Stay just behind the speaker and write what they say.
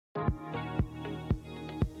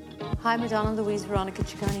Hi, Madonna Louise, Veronica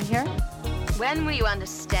Ciccone here. When will you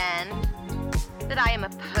understand that I am a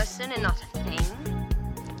person and not a thing?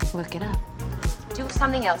 Look it up. Do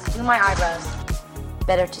something else. Do my eyebrows.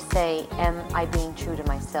 Better to say, am I being true to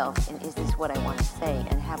myself? And is this what I want to say?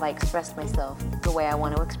 And have I expressed myself the way I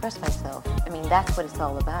want to express myself? I mean, that's what it's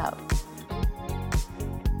all about.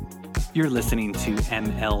 You're listening to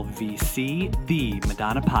MLVC, the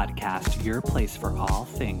Madonna podcast, your place for all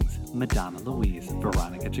things Madonna Louise,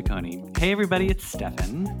 Veronica Ciccone. Hey everybody, it's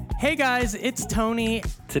Stefan. Hey guys, it's Tony.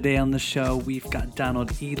 Today on the show, we've got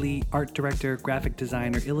Donald Ely, art director, graphic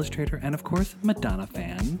designer, illustrator, and of course, Madonna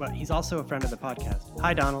fan. But he's also a friend of the podcast.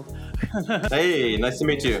 Hi, Donald. Hey, nice to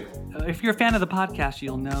meet you. If you're a fan of the podcast,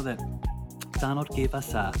 you'll know that Donald gave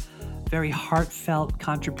us a very heartfelt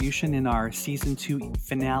contribution in our season 2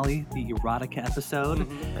 finale, the erotica episode.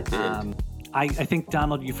 Mm-hmm. I think,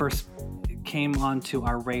 Donald, you first came onto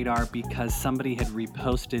our radar because somebody had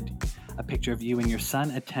reposted a picture of you and your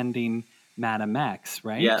son attending Madame X,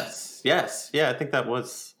 right? Yes. Yeah, I think that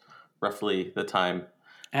was roughly the time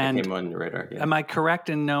I came on your radar. Yeah. Am I correct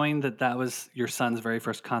in knowing that that was your son's very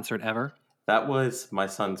first concert ever? That was my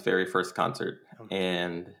son's very first concert.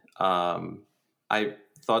 And I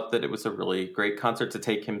thought that it was a really great concert to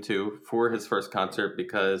take him to for his first concert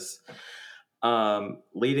because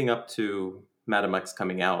leading up to Madame X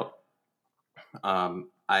coming out,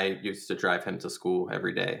 I used to drive him to school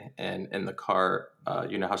every day. And in the car,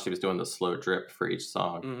 you know how she was doing the slow drip for each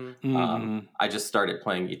song? I just started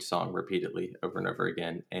playing each song repeatedly over and over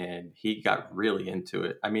again. And he got really into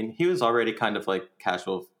it. I mean, he was already kind of like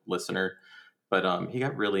casual listener, but he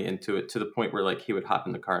got really into it to the point where like he would hop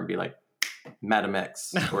in the car and be like, Madame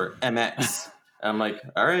X or MX. And I'm like,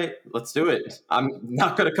 all right, let's do it. I'm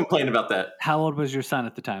not going to complain about that. How old was your son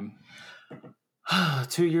at the time?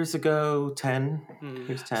 2 years ago, 10.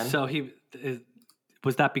 He was 10. So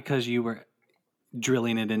was that because you were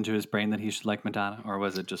drilling it into his brain that he should like Madonna, or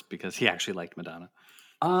was it just because he actually liked Madonna?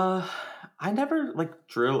 I never like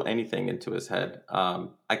drill anything into his head.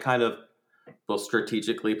 I kind of will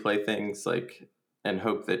strategically play things like and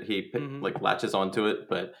hope that he like latches onto it,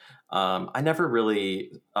 but I never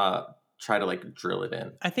really try to like drill it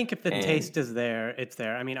in. I think if the taste is there, it's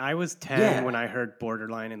there. I mean, I was 10 when I heard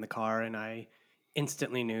Borderline in the car, and I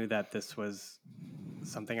instantly knew that this was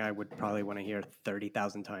something I would probably want to hear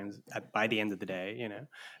 30,000 times by the end of the day, you know?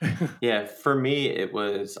 Yeah, for me,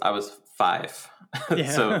 I was 5.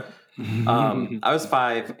 Yeah. So I was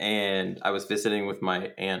 5 and I was visiting with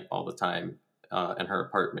my aunt all the time in her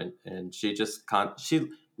apartment, and she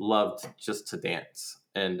loved just to dance.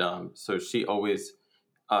 And so she always,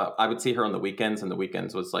 I would see her on the weekends, and the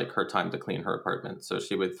weekends was like her time to clean her apartment. So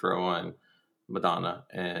she would throw on Madonna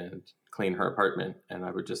and clean her apartment, and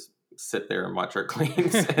I would just sit there and watch her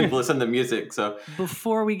clean and listen to music. So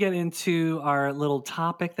before we get into our little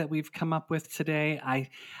topic that we've come up with today, I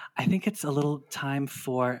think it's a little time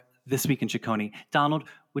for This Week in Ciccone. Donald,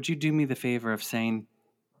 would you do me the favor of saying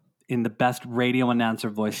in the best radio announcer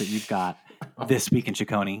voice that you've got, This Week in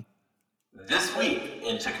Ciccone? This week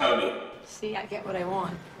in Ciccone. See, I get what I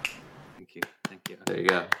want. Thank you. There you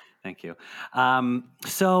go. Thank you.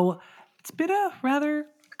 So it's been a rather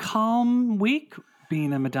calm week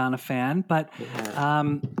being a Madonna fan, but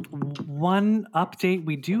one update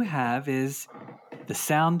we do have is the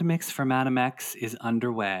sound mix for Madame X is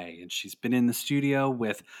underway, and she's been in the studio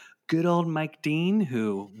with good old Mike Dean,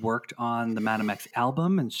 who worked on the Madame X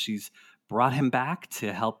album, and she's brought him back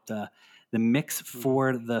to help the mix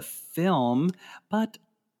for the film. But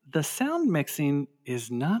the sound mixing is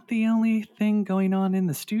not the only thing going on in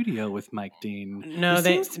the studio with Mike Dean. No,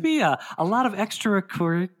 there seems to be a lot of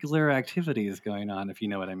extracurricular activities going on, if you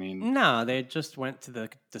know what I mean. No, they just went to the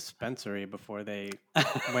dispensary before they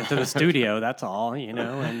went to the studio. That's all, you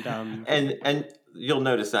know. And you'll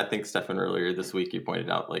notice, I think, Stefan, earlier this week, you pointed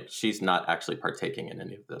out, like, she's not actually partaking in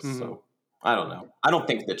any of this. So I don't know. I don't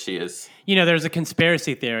think that she is. You know, there's a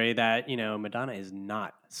conspiracy theory that, you know, Madonna is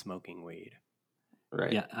not smoking weed.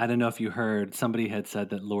 Right. Yeah, I don't know if you heard. Somebody had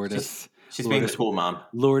said that Lourdes... She's being a cool mom.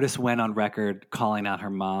 Lourdes went on record calling out her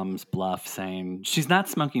mom's bluff, saying she's not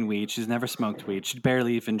smoking weed. She's never smoked weed. She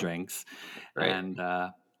barely even drinks. Right. And I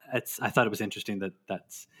thought it was interesting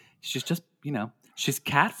that's she's just, you know, she's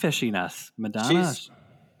catfishing us. Madonna.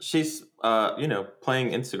 She's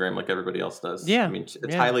playing Instagram like everybody else does. Yeah. I mean,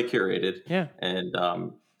 it's highly curated. Yeah. And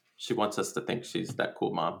she wants us to think she's that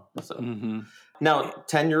cool mom. So now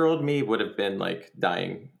 10-year-old me would have been like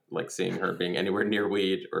dying, like seeing her being anywhere near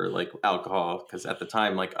weed or like alcohol. Cause at the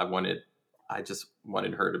time, like I just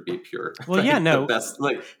wanted her to be pure. Well, like, yeah, no. The best,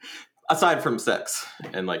 like aside from sex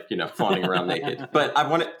and like, you know, fawning around naked, but I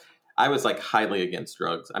I was like highly against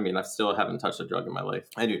drugs. I mean, I still haven't touched a drug in my life.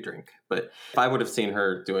 I do drink, but if I would have seen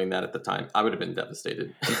her doing that at the time, I would have been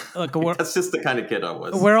devastated. Look, That's just the kind of kid I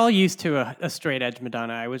was. we're all used to a straight edge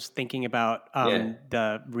Madonna. I was thinking about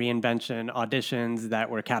the reinvention auditions that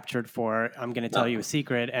were captured for I'm Going to Tell You a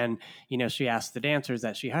Secret. And, you know, she asked the dancers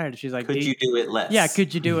that she hired, she's like, could you do it less? Yeah,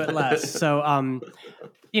 could you do it less? So,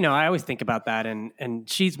 you know, I always think about that. And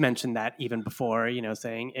she's mentioned that even before, you know,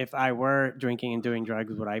 saying if I were drinking and doing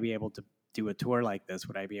drugs, would I be able to do a tour like this?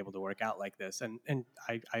 Would I be able to work out like this? And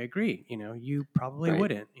I agree. You know, you probably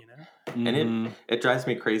wouldn't, you know? And it drives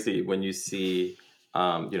me crazy when you see,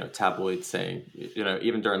 you know, tabloids saying, you know,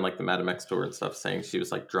 even during like the Madame X tour and stuff, saying she was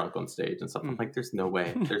like drunk on stage and stuff. I'm like, there's no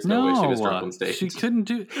way. There's no way she was drunk on stage. She couldn't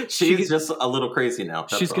do. She's just a little crazy now.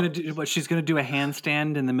 She's gonna do what? She's gonna do a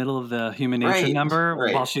handstand in the middle of the Human Nature number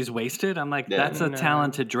while she's wasted. I'm like, that's a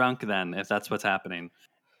talented drunk then, if that's what's happening.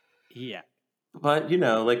 Yeah. But, you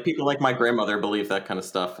know, like people like my grandmother believe that kind of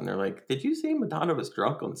stuff. And they're like, did you see Madonna was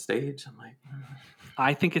drunk on stage? I'm like,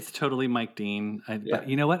 I think it's totally Mike Dean. But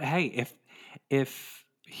you know what? Hey, if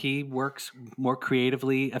he works more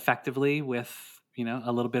creatively, effectively with, you know,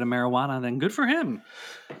 a little bit of marijuana, then good for him.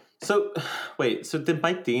 So, wait. So did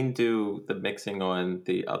Mike Dean do the mixing on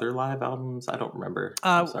the other live albums? I don't remember.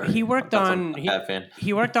 He worked on... I'm a bad fan.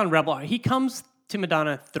 He worked on Rebel Heart. He comes to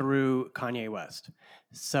Madonna through Kanye West.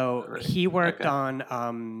 So he worked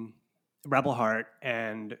on Rebel Heart,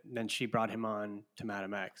 and then she brought him on to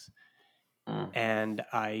Madame X. And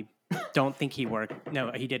I don't think he worked...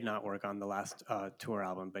 No, he did not work on the last tour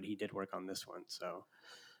album, but he did work on this one. So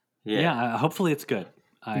yeah, hopefully it's good.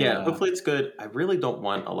 Hopefully it's good. I really don't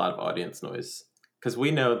want a lot of audience noise because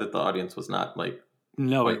we know that the audience was not like...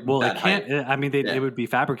 No, well, it can't. Hype. I mean, it would be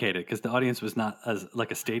fabricated because the audience was not as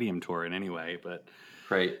like a stadium tour in any way, but...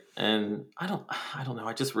 Right. And I don't know.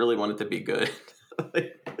 I just really want it to be good.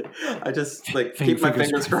 I just like keep my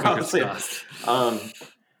fingers crossed.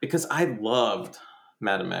 Because I loved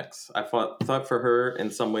Madame X. I thought for her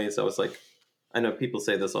in some ways I was like, I know people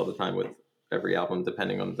say this all the time with every album,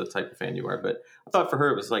 depending on the type of fan you are, but I thought for her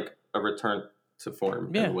it was like a return to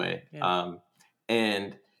form in a way. Yeah.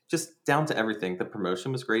 And just down to everything. The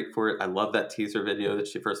promotion was great for it. I love that teaser video that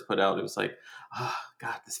she first put out. It was like, oh,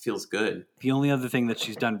 God, this feels good. The only other thing that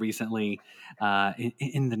she's done recently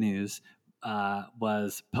in the news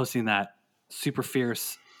was posting that super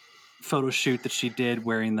fierce photo shoot that she did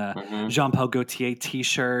wearing the Jean-Paul Gaultier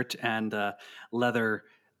t-shirt and leather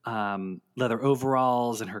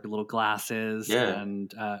overalls and her little glasses. Yeah.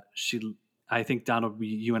 And I think, Donald,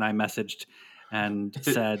 you and I messaged and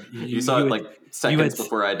said you saw it like seconds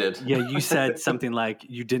before I did. Yeah, you said something like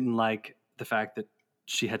you didn't like the fact that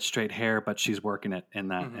she had straight hair, but she's working it in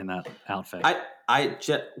that in that outfit.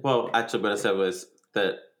 Well, actually, what I said was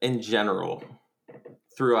that in general,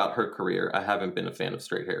 throughout her career, I haven't been a fan of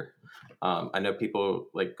straight hair. I know people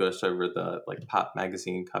like gush over the like Pop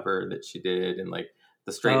magazine cover that she did and like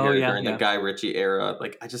the straight hair during the Guy Ritchie era.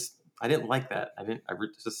 Like I didn't like that.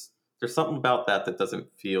 There's something about that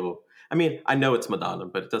doesn't feel. I mean, I know it's Madonna,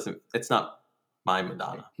 but it's not my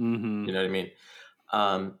Madonna. Mm-hmm. You know what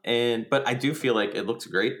I mean? But I do feel like it looks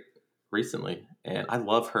great recently, and I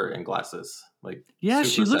love her in glasses. Like, yeah,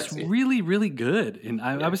 she looks sexy. really, really good, and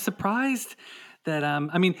I was surprised that.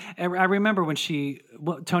 I mean, I remember when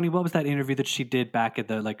Tony, what was that interview that she did back at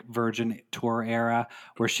the like Virgin tour era,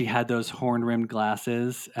 where she had those horn-rimmed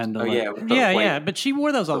glasses and but she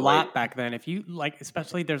wore those a lot back then. If you like,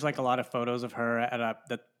 especially there's like a lot of photos of her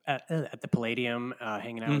at the Palladium,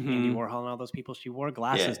 hanging out with Andy Warhol and all those people. She wore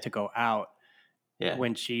glasses to go out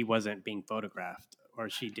when she wasn't being photographed, or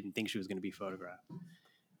she didn't think she was going to be photographed.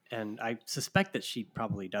 And I suspect that she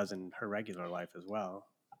probably does in her regular life as well.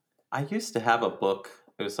 I used to have a book.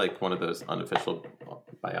 It was like one of those unofficial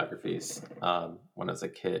biographies when I was a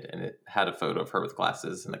kid, and it had a photo of her with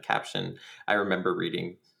glasses, and the caption I remember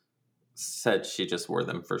reading said she just wore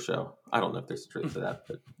them for show. I don't know if there's truth to that,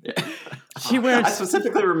 but yeah. I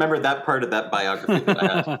specifically remember that part of that biography that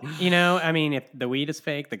I had. You know, I mean, if the weed is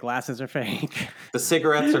fake, the glasses are fake. The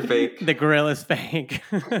cigarettes are fake. The grill is fake.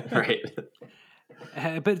 Right.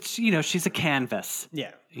 But, you know, she's a canvas.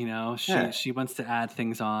 Yeah. You know, she wants to add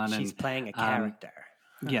things on. She's playing a character.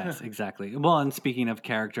 Yes, exactly. Well, and speaking of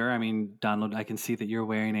character, I mean, Donald, I can see that you're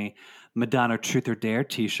wearing a Madonna Truth or Dare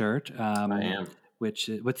t-shirt. I am. Which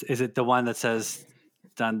is it the one that says,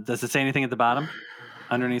 does it say anything at the bottom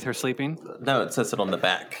underneath her sleeping? No, it says it on the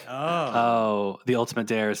back. Oh, the ultimate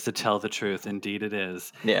dare is to tell the truth. Indeed it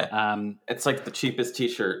is. Yeah. It's like the cheapest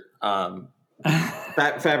t-shirt back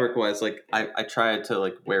fabric wise, like I try to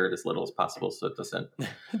like wear it as little as possible so it doesn't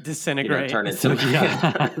Disintegrate. turn into.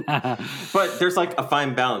 But there's like a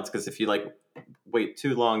fine balance because if you like wait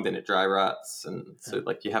too long, then it dry rots, and so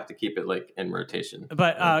like you have to keep it like in rotation.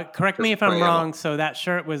 But correct me if I'm Just wrong. So that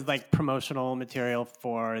shirt was like promotional material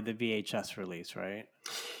for the VHS release, right?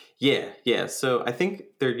 Yeah. So I think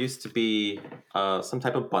there used to be some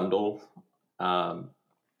type of bundle.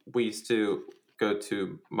 We used to go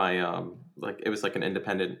to my like it was like an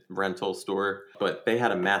independent rental store, but they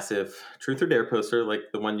had a massive Truth or Dare poster like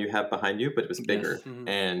the one you have behind you, but it was bigger. Yes. Mm-hmm.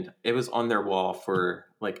 And it was on their wall for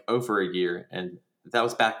like over a year, and that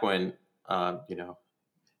was back when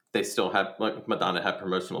they still had like Madonna had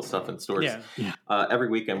promotional stuff in stores. Yeah. Every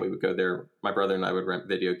weekend we would go there. My brother and I would rent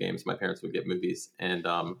video games, my parents would get movies, and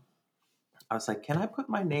I was like, can I put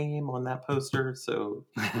my name on that poster so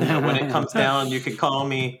when it comes down you can call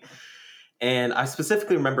me? And I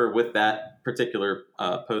specifically remember with that particular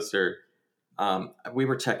poster, we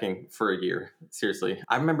were checking for a year. Seriously.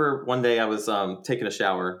 I remember one day I was taking a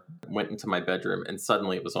shower, went into my bedroom, and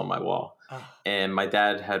suddenly it was on my wall. Oh. And my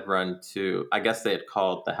dad had run to, I guess they had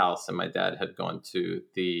called the house, and my dad had gone to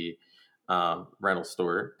the rental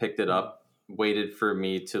store, picked it up, waited for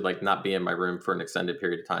me to like not be in my room for an extended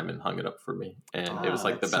period of time, and hung it up for me. And it was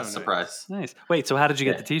like the best surprise. Nice. Wait, so how did you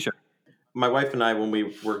get the t-shirt? My wife and I, when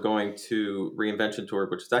we were going to Reinvention Tour,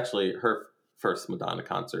 which is actually her first Madonna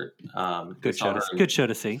concert. Good show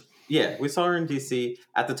to see. Yeah, we saw her in DC.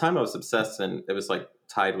 At the time, I was obsessed, and it was like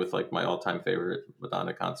tied with like my all-time favorite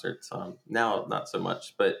Madonna concerts. Now, not so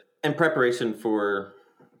much. But in preparation for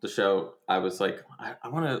the show, I was like, I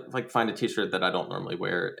want to like find a T-shirt that I don't normally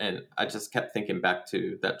wear, and I just kept thinking back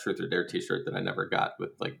to that Truth or Dare T-shirt that I never got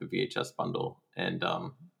with like the VHS bundle, and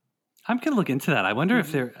I'm gonna look into that. I wonder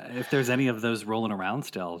if there's any of those rolling around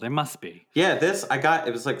still. There must be. Yeah, this I got.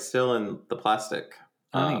 It was like still in the plastic.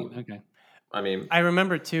 Okay. I mean, I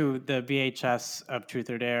remember too. The VHS of Truth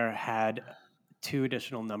or Dare had 2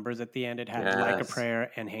 additional numbers at the end. It had Like a Prayer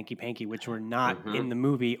and Hanky Panky, which were not in the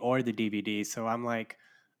movie or the DVD. So I'm like,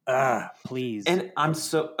 please. And I'm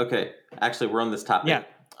so okay. Actually, we're on this topic. Yeah.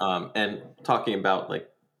 And talking about like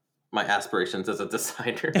my aspirations as a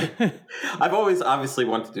designer. I've always obviously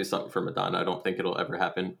wanted to do something for Madonna. I don't think it'll ever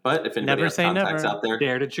happen. But if anybody has contacts out there,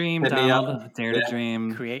 dare to dream, hit me up. Donald. Dare to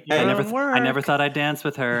dream. Create your own work. I never thought I'd dance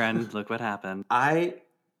with her, and look what happened. I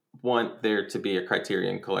want there to be a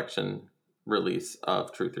Criterion Collection release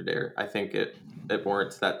of Truth or Dare. I think it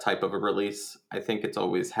warrants that type of a release. I think it's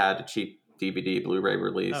always had a cheap DVD, Blu-ray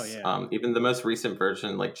release. Oh, yeah. Even the most recent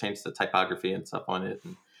version, like changed the typography and stuff on it,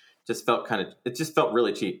 and just felt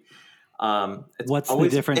really cheap. What's the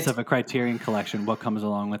difference of a Criterion Collection? What comes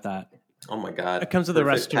along with that? Oh my God! It comes with a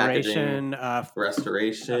restoration,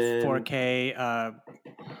 4K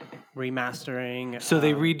remastering. So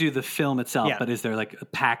they redo the film itself, yeah. But is there like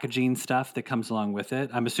packaging stuff that comes along with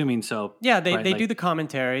it? I'm assuming so. Yeah, they do the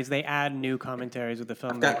commentaries. They add new commentaries with the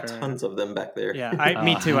filmmaker. I've got tons of them back there. Yeah,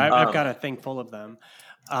 me too. I've got a thing full of them.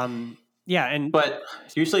 But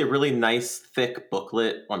usually a really nice thick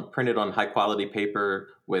booklet printed on high quality paper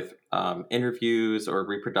with interviews or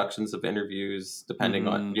reproductions of interviews, depending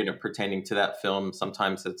on pertaining to that film.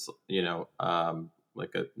 Sometimes it's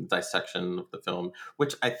like a dissection of the film,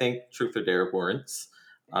 which I think Truth or Dare warrants,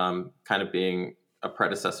 kind of being a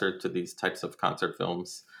predecessor to these types of concert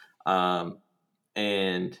films.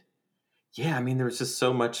 And yeah, I mean, there was just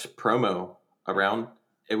so much promo around.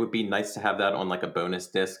 It would be nice to have that on like a bonus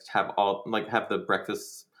disc, have the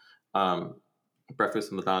breakfast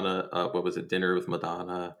with Madonna. What was it? Dinner with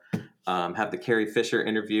Madonna. Have the Carrie Fisher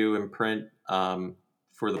interview in print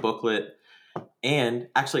for the booklet. And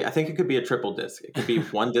actually, I think it could be a triple disc. It could be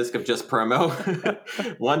one disc of just promo,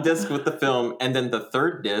 one disc with the film, and then the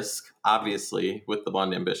third disc, obviously, with the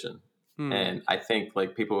Blonde Ambition. And I think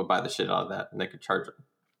like people would buy the shit out of that, and they could charge,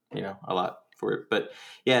 a lot for it. But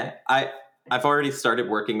yeah, I've already started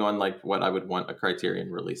working on like what I would want a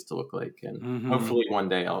Criterion release to look like, and hopefully one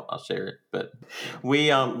day I'll share it. But we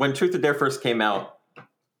when Truth or Dare first came out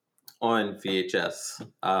on VHS,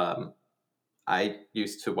 I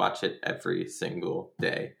used to watch it every single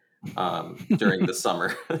day during the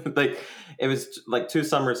summer. Like it was like 2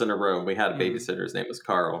 summers in a row. We had a babysitter. His name was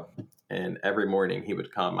Carl, and every morning he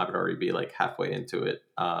would come. I would already be like halfway into it.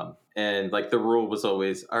 And like the rule was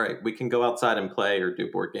always, all right, we can go outside and play or do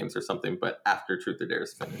board games or something, but after Truth or Dare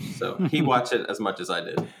is finished. So he watched it as much as I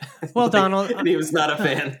did. Well, Donald, and he was not a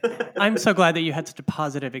fan. I'm so glad that you had such a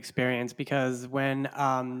positive experience, because when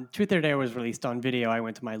Truth or Dare was released on video, I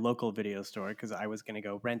went to my local video store because I was going to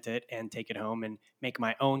go rent it and take it home and make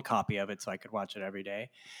my own copy of it so I could watch it every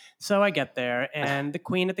day. So I get there, and the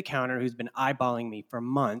queen at the counter, who's been eyeballing me for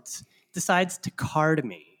months, decides to card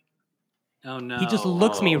me. Oh, no. He just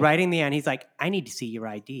looks me right in the eye, and he's like, I need to see your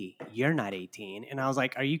ID. You're not 18. And I was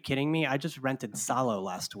like, are you kidding me? I just rented Salo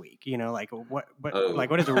last week. You know, like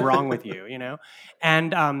what is wrong with you? You know?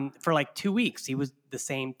 And for like 2 weeks, he was the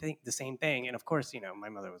same thing. And of course, you know, my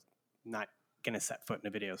mother was not going to set foot in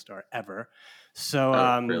a video store ever. So,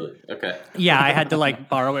 really? Okay. Yeah, I had to like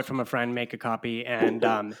borrow it from a friend, make a copy. And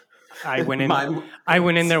I went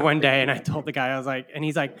in there one day, and I told the guy, I was like, and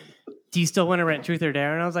he's like, do you still want to rent Truth or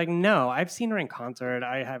Dare? And I was like, no, I've seen her in concert.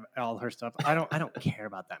 I have all her stuff. I don't care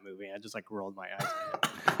about that movie. I just like rolled my eyes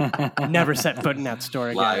at him. Never set foot in that store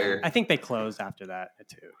again. Liar. I think they closed after that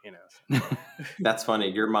too, you know. So. That's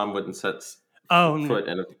funny. Your mom wouldn't set foot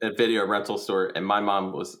in a video rental store, and my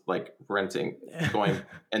mom was like renting, going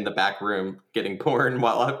in the back room getting porn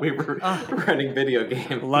while we were renting video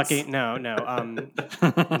games. Lucky, no,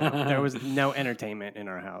 there was no entertainment in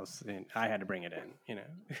our house, and I had to bring it in. You know.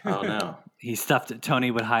 Oh no. He stuffed it.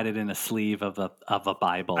 Tony would hide it in a sleeve of a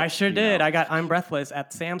Bible. I sure did. I got I'm Breathless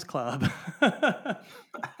at Sam's Club.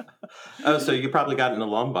 Oh, so you probably got in a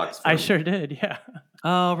long box. I sure did. Yeah.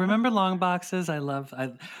 Oh, remember long boxes?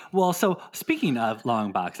 Well, so speaking of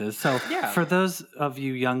long boxes, for those of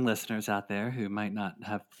you young listeners out there who might not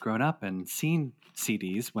have grown up and seen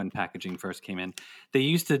CDs when packaging first came in, they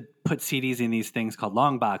used to put CDs in these things called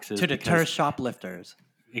long boxes to deter shoplifters.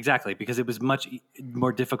 Exactly, because it was much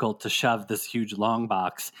more difficult to shove this huge long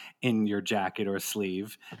box in your jacket or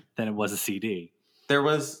sleeve than it was a CD. There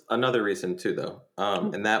was another reason too, though,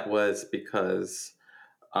 and that was because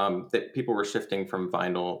that people were shifting from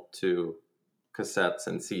vinyl to cassettes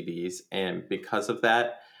and CDs, and because of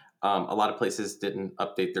that, a lot of places didn't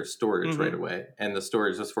update their storage right away, and the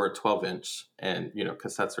storage was for a 12-inch, and you know,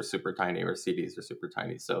 cassettes are super tiny or CDs are super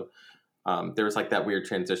tiny, so there was like that weird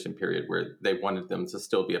transition period where they wanted them to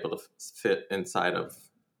still be able to fit inside of,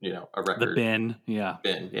 you know, a record. The bin, yeah.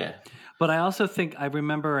 But I also think I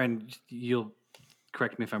remember, and you'll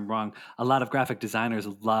correct me if I'm wrong, a lot of graphic designers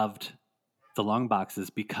loved the long boxes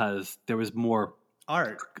because there was more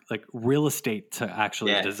art, like real estate to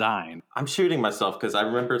actually design. I'm shooting myself because I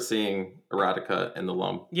remember seeing erotica in the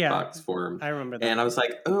long box form. I remember that. And I was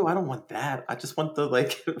like, oh, I don't want that. I just want the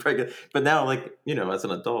like regular. But now, like, you know, as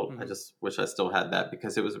an adult, I just wish I still had that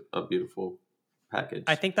because it was a beautiful package.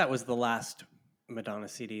 I think that was the last Madonna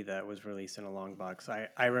CD that was released in a long box.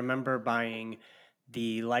 I remember buying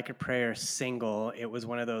the Like a Prayer single. It was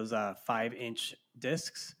one of those 5-inch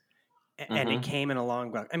discs, and it came in a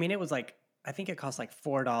long box. I mean, it was like, I think it cost like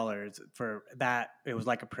 $4 for that. It was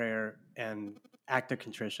Like a Prayer and Act of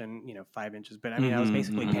Contrition, you know, 5 inches. But I mean, I was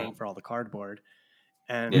basically paying for all the cardboard.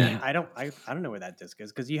 And I don't know where that disc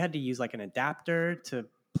is, because you had to use like an adapter to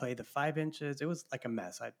play the 5 inches. It was like a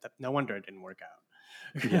mess. No wonder it didn't work out.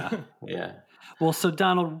 Yeah. Well, so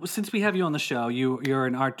Donald, since we have you on the show, you're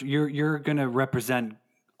an art. You're going to represent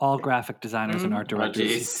all graphic designers and art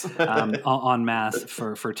directors en masse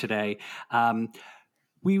for today.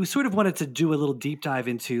 We sort of wanted to do a little deep dive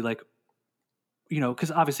into, like, you know,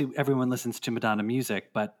 because obviously everyone listens to Madonna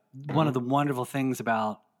music, but one of the wonderful things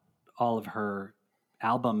about all of her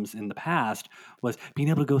albums in the past was being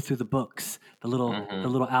able to go through the books, the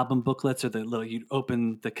little album booklets, or you'd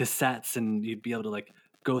open the cassettes and you'd be able to like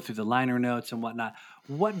go through the liner notes and whatnot.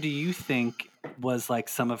 What do you think was like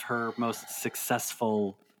some of her most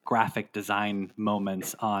successful graphic design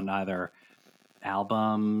moments on either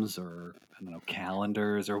albums or, I don't know,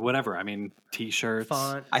 calendars or whatever? I mean, T-shirts.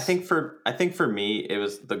 Fonts. I think for me, it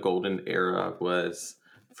was the golden era was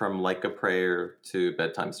from Like a Prayer to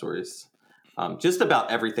Bedtime Stories. Just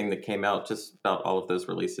about everything that came out, just about all of those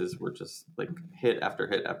releases were just like hit after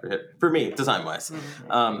hit after hit for me, design wise.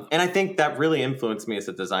 And I think that really influenced me as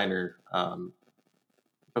a designer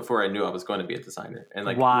before I knew I was going to be a designer. And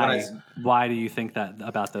like, why do you think that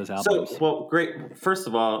about those albums? So, well, great. First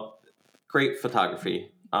of all, great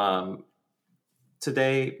photography.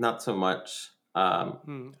 Today, not so much.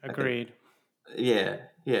 Agreed. Yeah.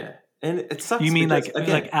 And it sucks. You mean because, like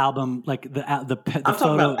again, like album, like the I'm photo,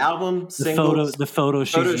 talking about album, singles, the photo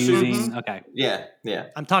she's using. Okay. Yeah.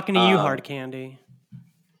 I'm talking to you, Hard Candy.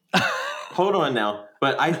 Hold on now.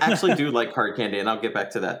 But I actually do like Hard Candy, and I'll get back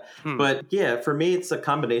to that. But yeah, for me, it's a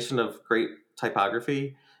combination of great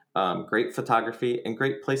typography, great photography and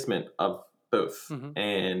great placement of both. Mhm.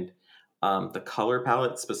 And the color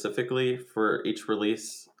palette specifically for each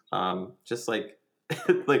release, just like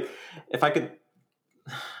like if I could,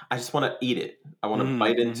 I just want to eat it. I want to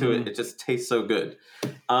bite into it. It just tastes so good.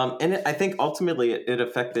 I think ultimately it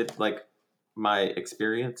affected like my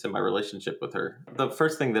experience and my relationship with her. The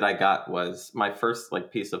first thing that I got was my first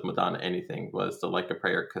like piece of Madonna anything was the Like a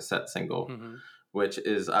Prayer cassette single, which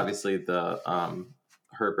is obviously the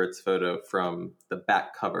Herbert's photo from the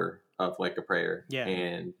back cover of Like a Prayer. Yeah.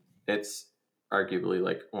 And it's arguably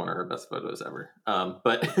like one of her best photos ever.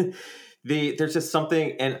 But there's just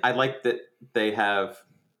something, and I like that they have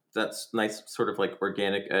that's nice sort of like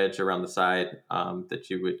organic edge around the side that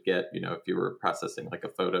you would get, if you were processing like a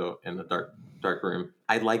photo in the dark room.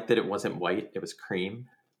 I like that it wasn't white; it was cream.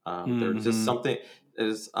 There was just something.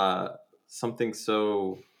 There's something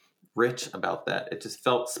so rich about that. It just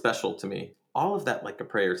felt special to me. All of that Like a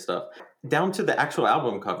Prayer stuff, down to the actual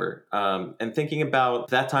album cover, and thinking about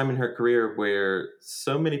that time in her career where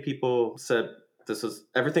so many people said this is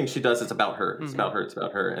everything she does is about her. It's about her. It's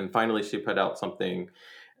about her. And finally, she put out something.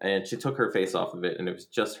 And she took her face off of it, and it was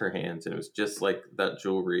just her hands, and it was just like that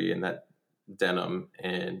jewelry and that denim.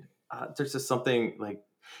 And there's just something like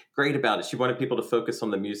great about it. She wanted people to focus on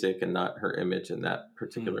the music and not her image in that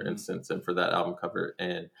particular instance, and for that album cover.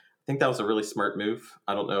 And I think that was a really smart move.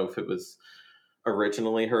 I don't know if it was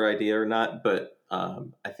originally her idea or not, but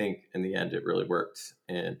I think in the end it really worked.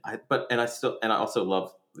 And I also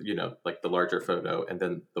love like the larger photo, and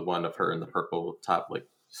then the one of her in the purple top, like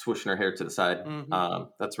swooshing her hair to the side.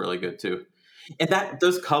 That's really good too. And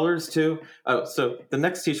those colors too. Oh, so the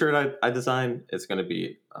next t-shirt I design is going to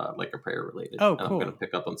be Like a Prayer related. Oh, and cool. I'm going to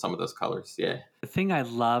pick up on some of those colors. Yeah. The thing I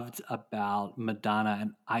loved about Madonna,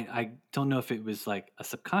 and I don't know if it was like a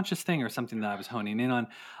subconscious thing or something that I was honing in on,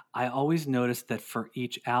 I always noticed that for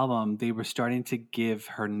each album, they were starting to give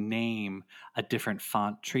her name a different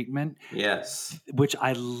font treatment. Yes. Which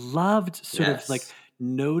I loved sort of like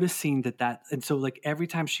noticing that. And so like every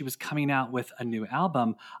time she was coming out with a new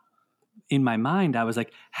album, in my mind, I was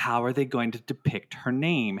like, how are they going to depict her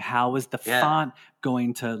name? How is the font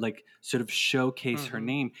going to like sort of showcase her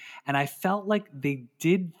name? And I felt like they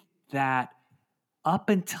did that up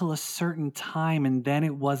until a certain time, and then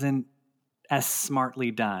it wasn't as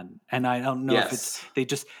smartly done. And I don't know if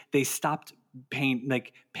it's they stopped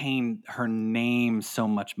paying her name so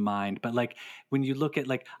much mind. But like when you look at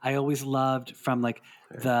like, I always loved from like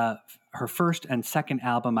her first and second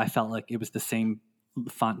album, I felt like it was the same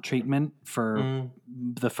font treatment for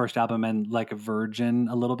the first album and Like a Virgin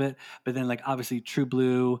a little bit. But then like obviously True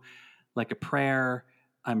Blue, Like a Prayer,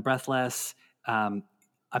 I'm Breathless.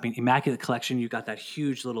 Immaculate Collection, you got that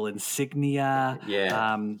huge little insignia.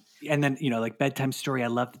 Yeah. And then, like Bedtime Story, I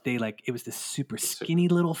loved that it was this super skinny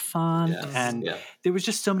little font. Yes. And there was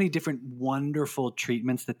just so many different wonderful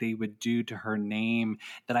treatments that they would do to her name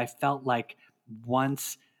that I felt like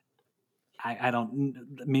once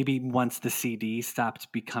once the CD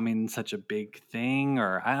stopped becoming such a big thing,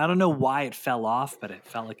 or I don't know why it fell off, but it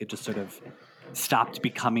felt like it just sort of stopped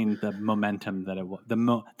becoming the momentum that it was,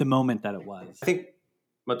 the moment that it was. I think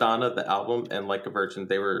Madonna, the album, and Like a Virgin,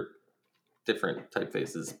 they were different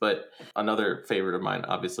typefaces. But another favorite of mine,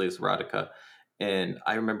 obviously, is Erotica. And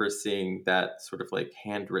I remember seeing that sort of like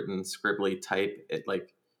handwritten, scribbly type. It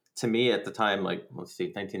like, to me at the time, like, let's see,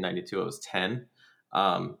 1992, I was 10.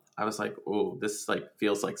 I was like, oh, this like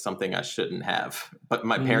feels like something I shouldn't have. But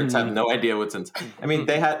my parents have no idea what's inside. I mean,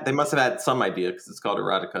 they must have had some idea because it's called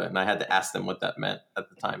Erotica. And I had to ask them what that meant at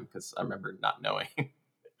the time because I remember not knowing.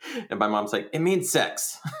 And my mom's like, it means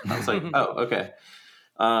sex. I was like, oh, okay.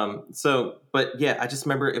 But yeah, I just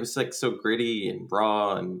remember it was like so gritty and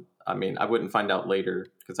raw. And I mean, I wouldn't find out later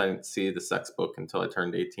because I didn't see the sex book until I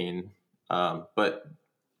turned 18. But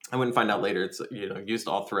I wouldn't find out later. It's, used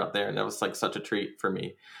all throughout there. And that was like such a treat for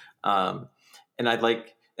me. And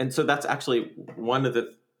so that's actually one of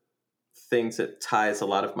the things that ties a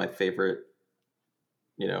lot of my favorite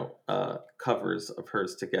covers of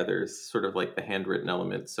hers together is sort of like the handwritten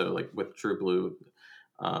element. So like with True Blue,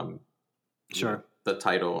 sure, the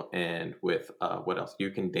title, and with what else?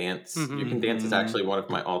 You Can Dance. You Can Dance is actually one of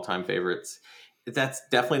my all-time favorites. That's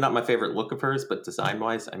definitely not my favorite look of hers, but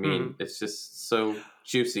design-wise, I mean, it's just so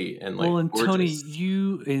juicy and like. Well, and gorgeous. Tony,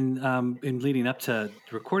 you in leading up to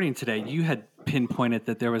recording today, you had pinpointed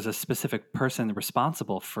that there was a specific person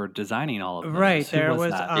responsible for designing all of this. Right, Who there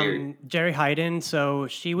was Jerry Hayden. So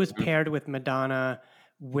she was paired with Madonna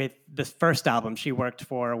with the first album. She worked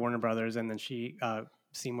for Warner Brothers, and then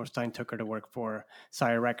Seymour Stein took her to work for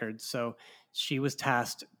Sire Records. So she was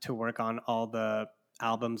tasked to work on all the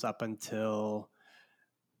albums up until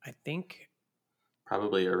I think.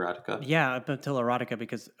 Probably Erotica. Yeah, up until Erotica,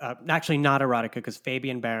 because actually not Erotica, because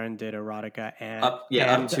Fabian Baron did Erotica and Up to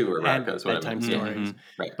Erotica is what I Bedtime meant. Stories.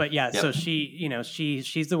 Right. But yeah, Yep. so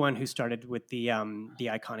she's the one who started with the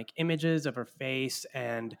iconic images of her face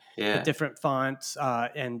and the different fonts,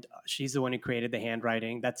 and she's the one who created the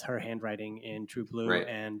handwriting. That's her handwriting in True Blue, Right.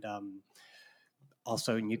 and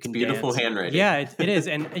also You Can beautiful Dance. handwriting. Yeah, it is,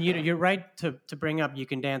 and you're right to bring up You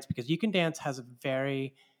Can Dance, because You Can Dance has a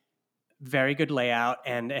very, very good layout,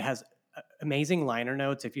 and it has amazing liner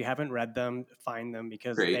notes. If you haven't read them, find them,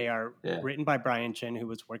 because they are written by Brian Chin, who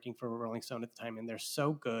was working for Rolling Stone at the time, and they're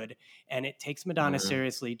so good. And it takes Madonna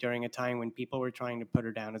seriously during a time when people were trying to put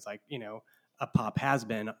her down as, like, a pop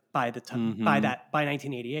has-been by the time by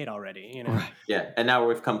 1988 already. Right. Yeah, and now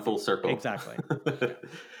we've come full circle. Exactly.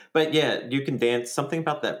 But yeah, You Can Dance. Something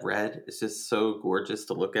about that red is just so gorgeous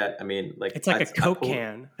to look at. I mean, like, it's like a Coke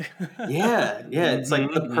can. Yeah, it's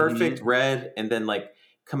like the perfect red, and then like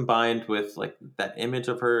combined with like that image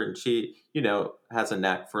of her, and she, has a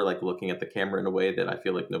knack for like looking at the camera in a way that I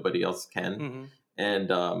feel like nobody else can. And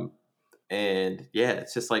yeah,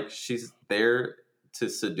 it's just like she's there to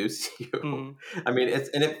seduce you. I mean,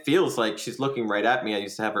 it feels like she's looking right at me. I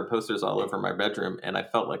used to have her posters all over my bedroom, and I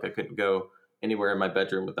felt like I couldn't go anywhere in my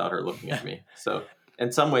bedroom without her looking at me. So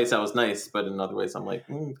in some ways that was nice, but in other ways I'm like,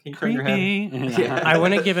 can you turn your head? Yeah. I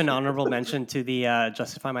want to give an honorable mention to the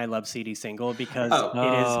Justify My Love CD single, because it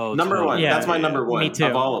is number one. Yeah, that's my number one. Me too.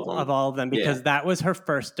 Of all of them. Because that was her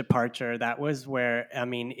first departure. That was where, I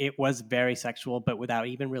mean, it was very sexual, but without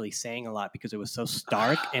even really saying a lot, because it was so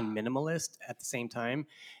stark and minimalist at the same time.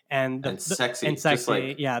 And sexy. And sexy. Just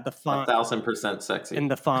like the font. 1,000% sexy.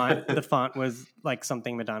 And the font was like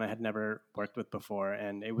something Madonna had never worked with before.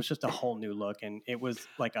 And it was just a whole new look. And it was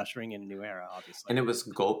like ushering in a new era, obviously. And it was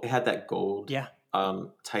gold. It had that gold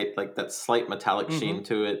type, like that slight metallic sheen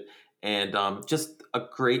to it. And just a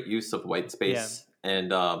great use of white space.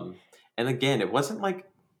 Yeah. And again, it wasn't like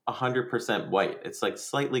 100% white. It's like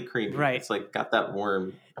slightly creamy. Right. It's like got that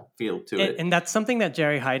warm feel to it. And that's something that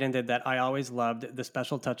Jerry Hyden did that I always loved, the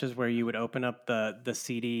special touches where you would open up the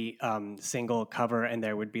CD single cover, and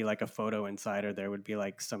there would be like a photo inside, or there would be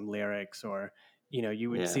like some lyrics, or you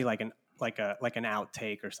would see like an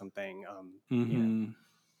outtake or something.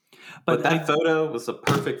 But that photo was a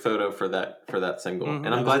perfect photo for that single. And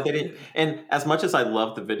I'm glad they didn't. And as much as I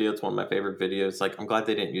love the video, it's one of my favorite videos. Like, I'm glad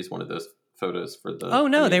they didn't use one of those photos for the. Oh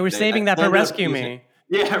no, they were saving that for Rescue Me.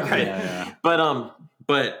 Yeah, right. Yeah.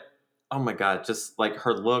 But oh my God, just like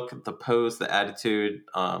her look, the pose, the attitude,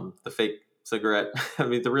 the fake cigarette. I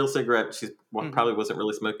mean, the real cigarette, she probably wasn't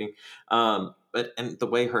really smoking. But the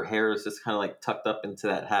way her hair is just kind of like tucked up into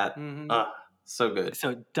that hat. So good.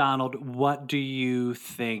 So Donald, what do you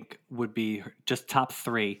think would be just top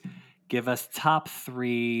three? Give us top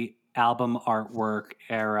three album artwork,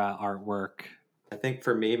 era artwork. I think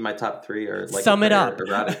for me, my top three are Like Sum a it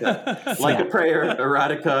Prayer, up. Erotica, Like a Prayer,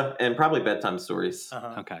 Erotica, and probably Bedtime Stories.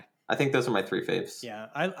 Okay. I think those are my three faves. Yeah,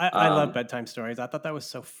 I love Bedtime Stories. I thought that was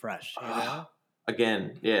so fresh.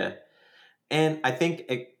 Again, yeah. And I think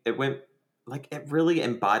it went, like, it really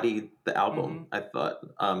embodied the album, I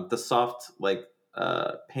thought. The soft, like,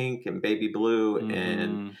 pink and baby blue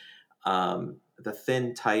and the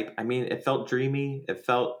thin type. I mean, it felt dreamy. It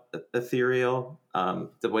felt ethereal.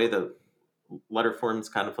 The way the letter forms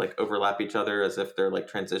kind of like overlap each other as if they're like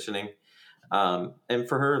transitioning. And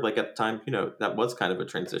for her, like at the time, that was kind of a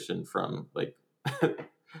transition from like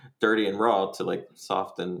dirty and raw to like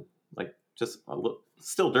soft and like just a little,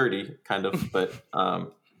 still dirty kind of, but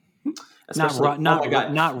not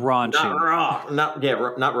raunchy. Not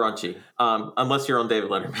raunchy. Unless you're on David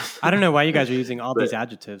Letterman. I don't know why you guys are using all these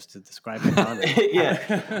adjectives to describe Madonna.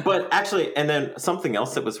 Yeah, but actually, and then something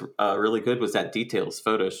else that was really good was that Details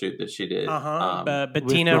photo shoot that she did.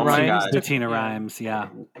 Bettina Rhymes. Bettina Rhymes, yeah.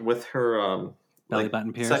 With her belly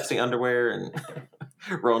button pierced, sexy underwear,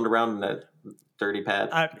 and rolling around in that dirty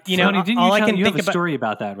pad. Tony, didn't you have a story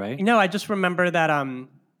about that, right? No, I just remember that.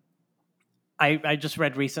 I just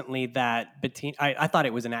read recently that Bettina. I thought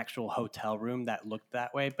it was an actual hotel room that looked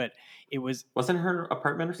that way, but it wasn't her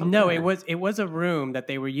apartment or something. No, it was a room that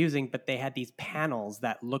they were using, but they had these panels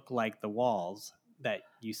that look like the walls that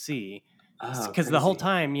you see. Because the whole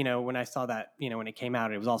time, when I saw that, when it came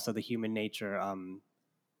out, it was also the Human Nature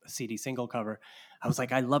CD single cover. I was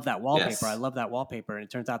like, I love that wallpaper. Yes. I love that wallpaper, and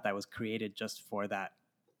it turns out that was created just for that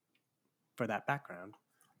background.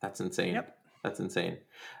 That's insane. Yep. That's insane.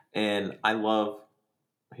 And I love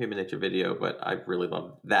Human Nature Video, but I really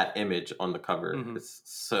love that image on the cover. It's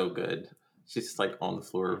so good. She's just like on the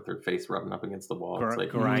floor with her face rubbing up against the wall. It's like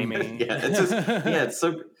grimy. Yeah, it's just it's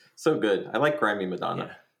so good. I like grimy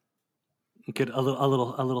Madonna. Get a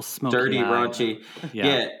little smoky dirty, eye. raunchy.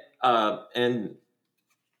 Yeah. And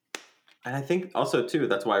I think also too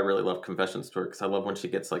that's why I really love Confessions Tour, because I love when she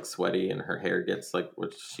gets like sweaty and her hair gets like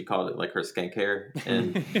what she called it, like her skank hair.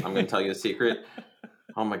 And I'm gonna tell you a secret.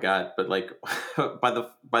 Oh my god! But like by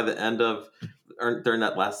the end of or during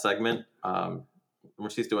that last segment, when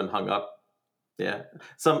she's doing Hung Up, yeah.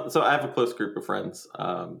 So I have a close group of friends,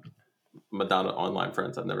 Madonna online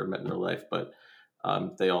friends I've never met in real life, but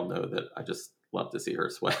they all know that I just love to see her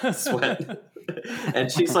sweat.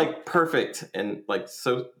 And she's like perfect and like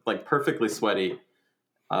so like perfectly sweaty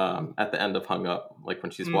at the end of Hung Up. Like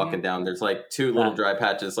when she's walking down, there's like two little dry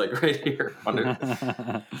patches like right here under.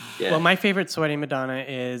 Yeah. Well, my favorite sweaty Madonna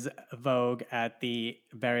is Vogue at the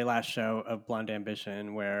very last show of Blonde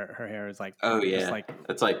Ambition, where her hair is like, just like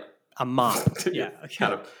it's like a mop. Yeah,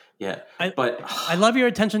 kind of. Yeah, but I love your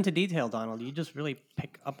attention to detail, Donald. You just really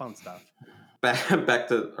pick up on stuff. Back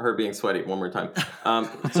to her being sweaty one more time.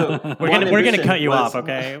 So we're gonna cut you off,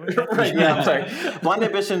 okay? Right? Yeah, I'm sorry. Blonde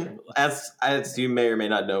Ambition, as you may or may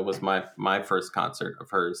not know, was my first concert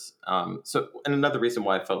of hers. So, and another reason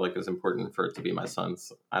why I felt like it was important for it to be my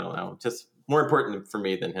son's. I don't know, just more important for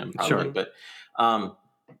me than him, probably. Sure. But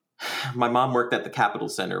my mom worked at the Capitol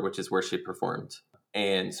Center, which is where she performed,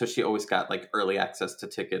 and so she always got like early access to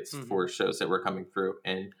tickets for shows that were coming through.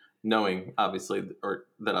 And knowing obviously, or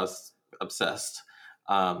that I was obsessed,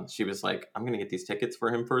 she was like, I'm gonna get these tickets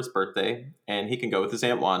for him for his birthday and he can go with his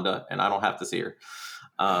Aunt Wanda and I don't have to see her,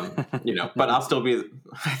 but I'll still be,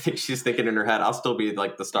 I think she's thinking in her head, I'll still be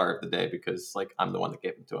like the star of the day because like I'm the one that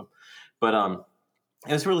gave him to him. But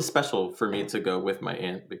it was really special for me to go with my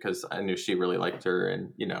aunt because I knew she really liked her,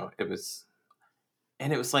 and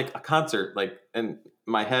it was like a concert, like in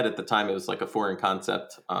my head at the time it was like a foreign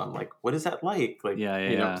concept, like what is that like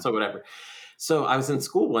so whatever. So I was in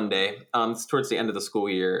school one day, it's towards the end of the school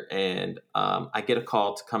year, and I get a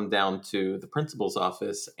call to come down to the principal's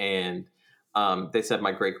office, and they said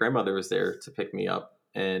my great-grandmother was there to pick me up.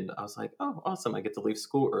 And I was like, oh, awesome, I get to leave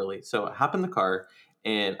school early. So I hop in the car,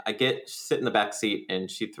 and I sit in the back seat,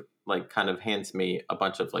 and she kind of hands me a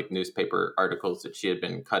bunch of like newspaper articles that she had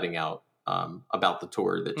been cutting out about the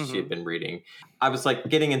tour that she had been reading. I was like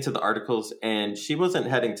getting into the articles, and she wasn't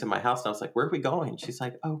heading to my house. And I was like, where are we going? She's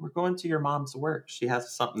like, oh, we're going to your mom's work. She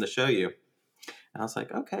has something to show you. And I was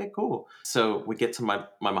like, okay, cool. So we get to my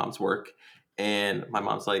mom's work, and my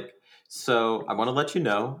mom's like, so I want to let you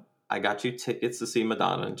know, I got you tickets to see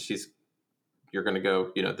Madonna, and you're going to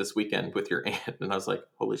go, this weekend with your aunt. And I was like,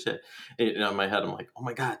 holy shit. And, in my head, I'm like, oh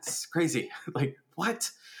my God, this is crazy. Like,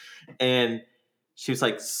 what? And she was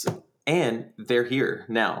like, and they're here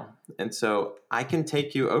now. And so I can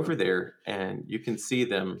take you over there and you can see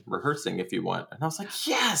them rehearsing if you want. And I was like,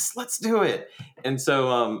 yes, let's do it. And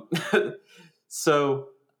so, so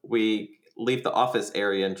we leave the office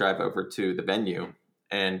area and drive over to the venue.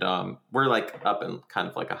 And we're like up in kind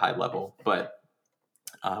of like a high level, but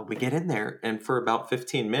we get in there, and for about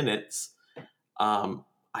 15 minutes,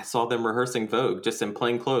 I saw them rehearsing Vogue just in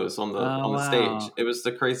plain clothes on the stage. It was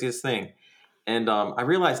the craziest thing. And I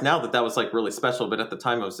realize now that was like really special, but at the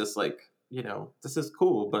time I was just like, this is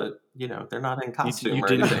cool, but they're not in costume. You or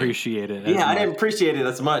didn't anything. Appreciate it. I didn't appreciate it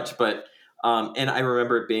as much, but and I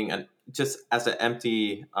remember it being just as an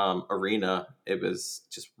empty arena. It was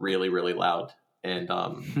just really, really loud, and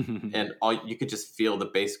and you could just feel the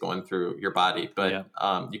bass going through your body, but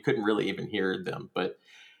you couldn't really even hear them. But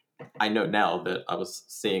I know now that I was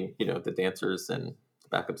seeing, the dancers and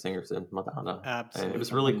backup singers in Madonna. Absolutely. And it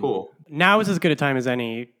was really cool. Now is as good a time as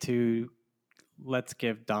any to let's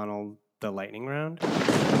give Donald the lightning round.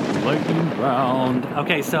 Lightning round.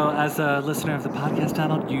 Okay, so as a listener of the podcast,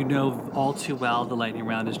 Donald, you know all too well the lightning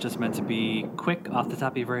round is just meant to be quick, off the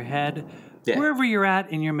top of your head. Yeah. Wherever you're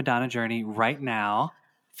at in your Madonna journey right now,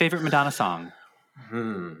 favorite Madonna song?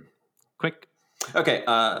 Quick. Okay,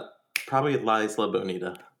 probably La Isla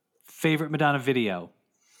Bonita. Favorite Madonna video?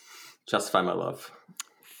 Justify My Love.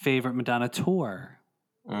 Favorite Madonna tour?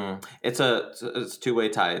 It's a two-way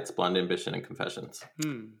tie. It's Blonde Ambition and Confessions.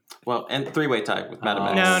 Well, and three-way tie with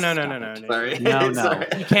Madame X. No. Sorry. No. Sorry.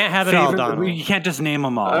 You can't have it all, Donald. You can't just name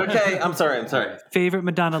them all. Okay, I'm sorry. Favorite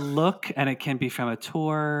Madonna look, and it can be from a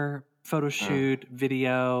tour, photo shoot,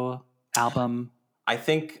 video, album. I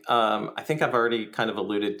think I've already kind of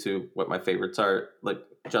alluded to what my favorites are. Like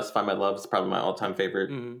Justify My Love is probably my all-time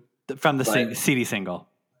favorite. From the CD single.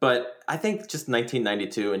 But I think just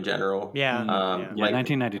 1992 in general. Yeah.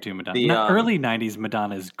 1992 Madonna. Early 90s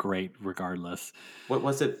Madonna is great regardless. What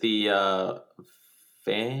was it? The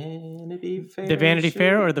Vanity Fair? The Vanity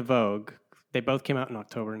Fair or the Vogue? They both came out in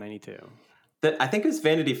October 92. I think it was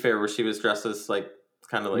Vanity Fair where she was dressed as like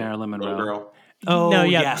kind of like Marilyn little Monroe. girl. Oh, No,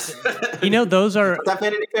 yeah. yes. Those are. Is that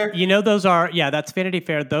Vanity Fair? Those are. Yeah, that's Vanity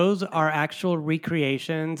Fair. Those are actual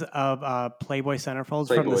recreations of Playboy centerfolds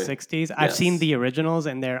from the Playboy. '60s. I've seen Yes. the originals,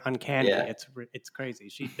 and they're uncanny. Yeah. It's crazy.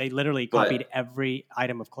 They literally But- copied every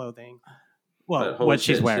item of clothing. But Well, holy what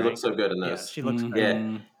she's shit, wearing. She looks so good in Yeah, those. she looks Mhm. great.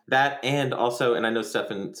 Yeah. That and also, and I know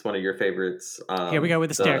Stefan, it's one of your favorites. Here we go with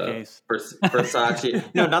the staircase. Versace.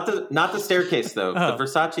 No, not the staircase though. Oh. The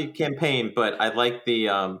Versace campaign. But I like the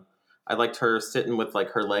I liked her sitting with like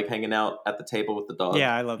her leg hanging out at the table with the dog.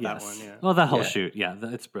 Yeah, I love that Yes. one. Yeah. Well, that whole Yeah. shoot,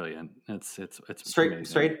 it's brilliant. It's straight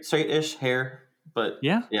amazing. straight-ish hair. But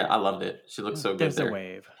Yeah. I loved it. She looks so good There's there. a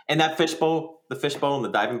wave. And that fishbowl, the fishbowl and the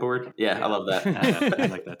diving board. Yeah, I love that. I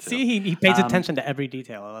like that too. See, he pays Um, attention to every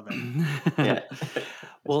detail. I love it. Yeah.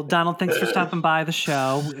 Well, Donald, thanks for stopping by the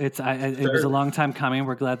show. It was a long time coming.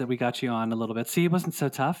 We're glad that we got you on a little bit. See, it wasn't so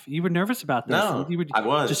tough. You were nervous about this. No, you were I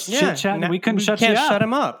was. just Yeah, chit chatting. We couldn't shut can't you up. shut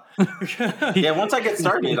him up. Yeah, once I get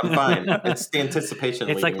started, I'm fine. It's the anticipation.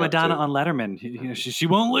 It's like leading up Madonna to- on Letterman. She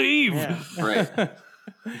won't leave. Yeah. Right.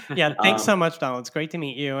 Yeah, thanks so much, Donald. It's great to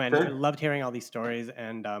meet you, and Sure. I loved hearing all these stories,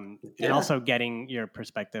 and Yeah. also getting your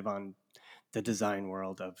perspective on the design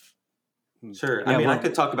world of. Sure. Yeah, I mean, I well-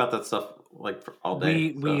 could talk about that stuff like for all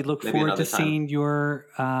day. We so look maybe forward another to time. seeing your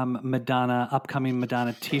upcoming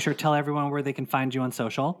Madonna T-shirt. Tell everyone where they can find you on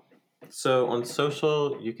social. So on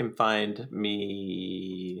social, you can find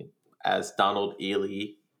me as Donald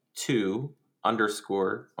Ely 2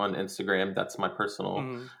 _ on Instagram. That's my personal.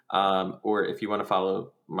 Mhm. Or if you want to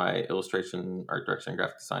follow my illustration, art direction,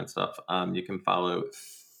 graphic design stuff, you can follow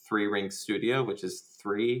 3 Ring Studio, which is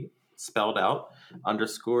 3 spelled out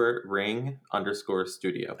 _ring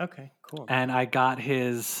 _studio. Okay, cool. And I got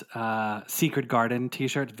his Secret Garden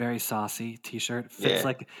T-shirt. Very saucy T-shirt.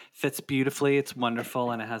 Fits beautifully. It's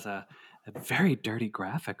wonderful, and it has a very dirty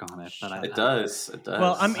graphic on it. But It does.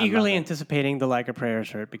 Well, I'm I eagerly love it. anticipating the Like a Prayer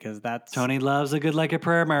shirt because that's. Tony loves a good Like a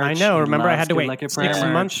Prayer merch. I know. He Remember, I loves had to good wait Like a Prayer 6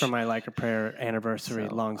 months merch. for my Like a Prayer anniversary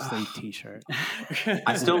long sleeve T-shirt.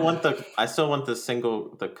 I still want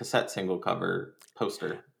the cassette single cover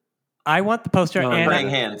poster. I want the poster Oh, and Praying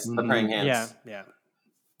hands. The praying hands. yeah, yeah.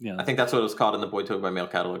 Yeah. I think that's what it was called in the Boy Took My Mail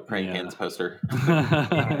catalog. Praying Yeah. hands poster.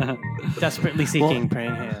 Desperately seeking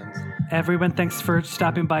praying hands. Everyone, thanks for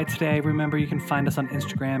stopping by today. Remember, you can find us on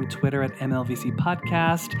Instagram, Twitter at MLVC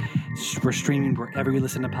Podcast. We're streaming wherever you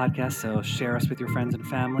listen to podcasts, so share us with your friends and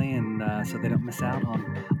family, and so they don't miss out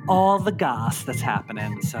on all the goss that's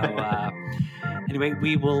happening. So anyway,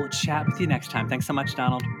 we will chat with you next time. Thanks so much,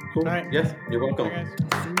 Donald. Cool. All right. Yes, you're welcome. Bye,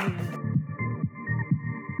 guys. See you.